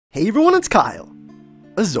Hey everyone, it's Kyle,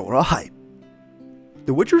 Azora Hype.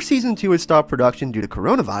 The Witcher Season 2 has stopped production due to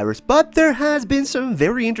coronavirus, but there has been some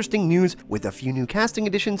very interesting news with a few new casting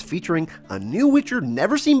additions featuring a new Witcher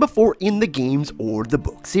never seen before in the games or the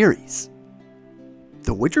book series.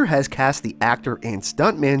 The Witcher has cast the actor and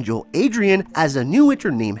stuntman Joel Adrian as a new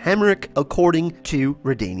Witcher named Hemrik, according to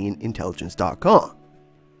RedanianIntelligence.com.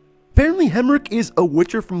 Apparently, Hemrik is a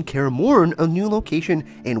Witcher from Kaer Morhen, a new location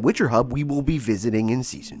and Witcher hub we will be visiting in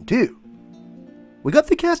Season 2. We got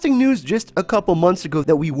the casting news just a couple months ago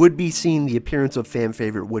that we would be seeing the appearance of fan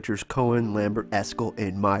favorite Witchers Cohen, Lambert, Eskel,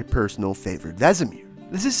 and my personal favorite Vesemir.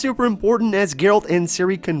 This is super important as Geralt and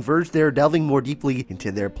Ciri converge there, delving more deeply into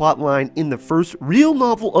their plotline in the first real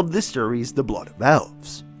novel of the series, The Blood of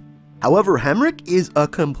Elves. However, Hemrik is a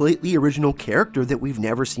completely original character that we've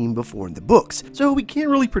never seen before in the books, so we can't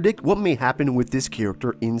really predict what may happen with this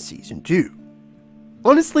character in Season 2.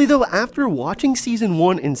 Honestly though, after watching Season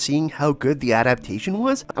 1 and seeing how good the adaptation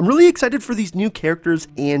was, I'm really excited for these new characters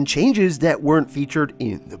and changes that weren't featured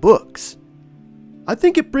in the books. I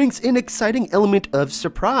think it brings an exciting element of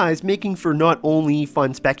surprise, making for not only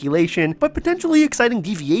fun speculation, but potentially exciting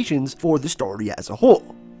deviations for the story as a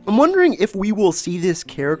whole. I'm wondering if we will see this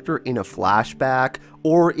character in a flashback,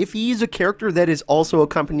 or if he's a character that is also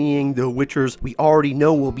accompanying the Witchers we already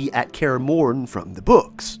know will be at Kaer Morhen from the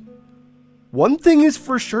books. One thing is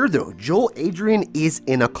for sure though, Joel Adrian is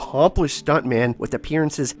an accomplished stuntman with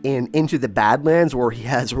appearances in Into the Badlands, where he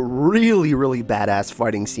has really badass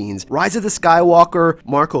fighting scenes, Rise of the Skywalker,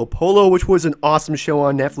 Marco Polo, which was an awesome show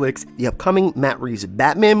on Netflix, the upcoming Matt Reeves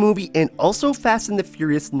Batman movie, and also Fast and the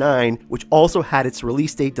Furious 9, which also had its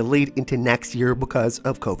release date delayed into next year because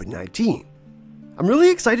of COVID-19. I'm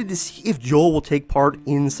really excited to see if Joel will take part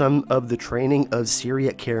in some of the training of Ciri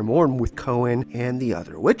at Kaer Morhen with Cohen and the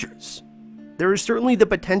other Witchers. There is certainly the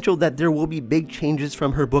potential that there will be big changes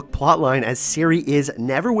from her book plotline, as Ciri is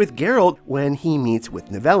never with Geralt when he meets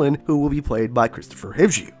with Nivellen, who will be played by Christopher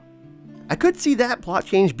Hivju. I could see that plot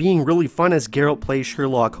change being really fun as Geralt plays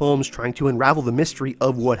Sherlock Holmes trying to unravel the mystery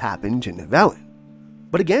of what happened to Nivellen.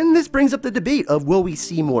 But again, this brings up the debate of will we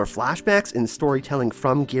see more flashbacks and storytelling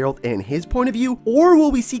from Geralt and his point of view, or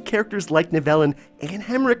will we see characters like Nivellen and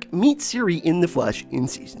Hemrik meet Ciri in the flesh in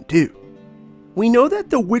Season 2? We know that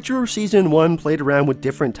The Witcher Season 1 played around with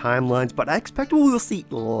different timelines, but I expect we will see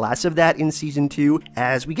less of that in Season 2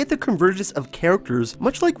 as we get the convergence of characters,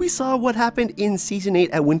 much like we saw what happened in Season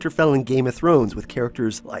 8 at Winterfell in Game of Thrones, with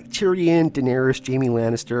characters like Tyrion, Daenerys, Jaime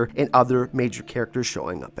Lannister, and other major characters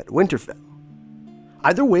showing up at Winterfell.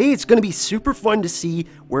 Either way, it's going to be super fun to see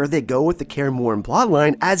where they go with the Kaer Morhen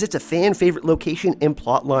plotline, as it's a fan favorite location and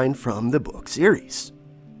plotline from the book series.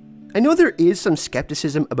 I know there is some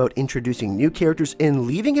skepticism about introducing new characters and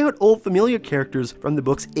leaving out old familiar characters from the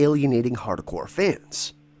books, alienating hardcore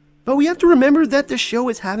fans. But we have to remember that the show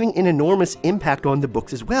is having an enormous impact on the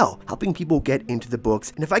books as well, helping people get into the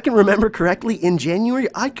books, and if I can remember correctly, in January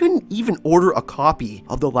I couldn't even order a copy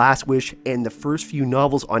of The Last Wish and the first few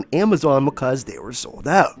novels on Amazon because they were sold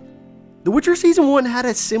out. The Witcher Season 1 had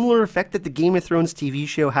a similar effect that the Game of Thrones TV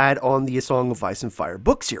show had on the A Song of Ice and Fire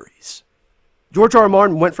book series. George R. R.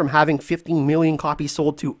 Martin went from having 15 million copies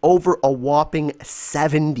sold to over a whopping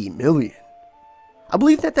 70 million. I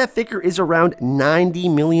believe that figure is around 90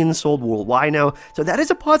 million sold worldwide now, so that is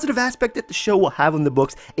a positive aspect that the show will have in the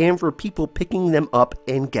books and for people picking them up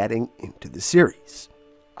and getting into the series.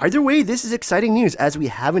 Either way, this is exciting news as we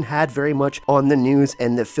haven't had very much on the news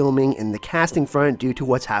and the filming and the casting front due to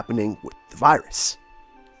what's happening with the virus.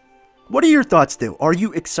 What are your thoughts though? Are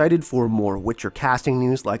you excited for more Witcher casting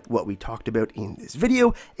news like what we talked about in this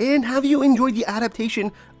video? And have you enjoyed the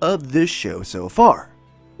adaptation of this show so far?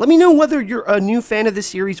 Let me know whether you're a new fan of the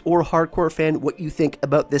series or a hardcore fan what you think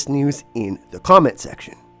about this news in the comment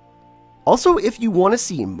section. Also, if you want to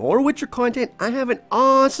see more Witcher content, I have an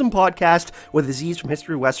awesome podcast with Aziz from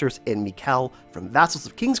History of Westeros and Mikkel from Vassals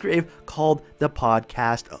of Kingsgrave called The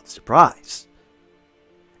Podcast of Surprise.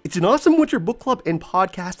 It's an awesome Witcher book club and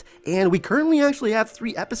podcast, and we currently actually have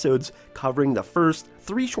 3 episodes covering the first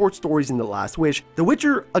 3 short stories in The Last Wish, The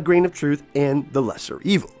Witcher, A Grain of Truth, and The Lesser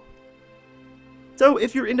Evil. So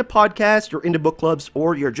if you're into podcasts, you're into book clubs,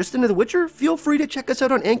 or you're just into The Witcher, feel free to check us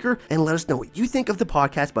out on Anchor and let us know what you think of the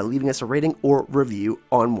podcast by leaving us a rating or review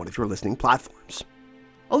on one of your listening platforms.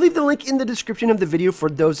 I'll leave the link in the description of the video for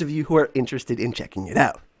those of you who are interested in checking it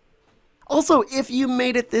out. Also, if you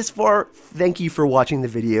made it this far, thank you for watching the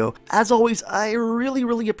video. As always, I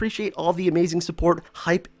really appreciate all the amazing support,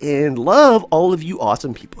 hype, and love all of you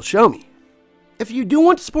awesome people show me. If you do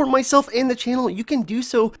want to support myself and the channel, you can do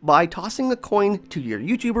so by tossing a coin to your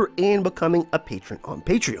YouTuber and becoming a patron on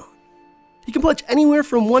Patreon. You can pledge anywhere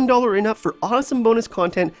from $1 and up for awesome bonus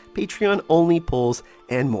content, Patreon-only polls,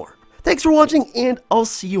 and more. Thanks for watching, and I'll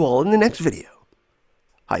see you all in the next video.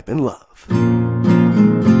 Hype and love.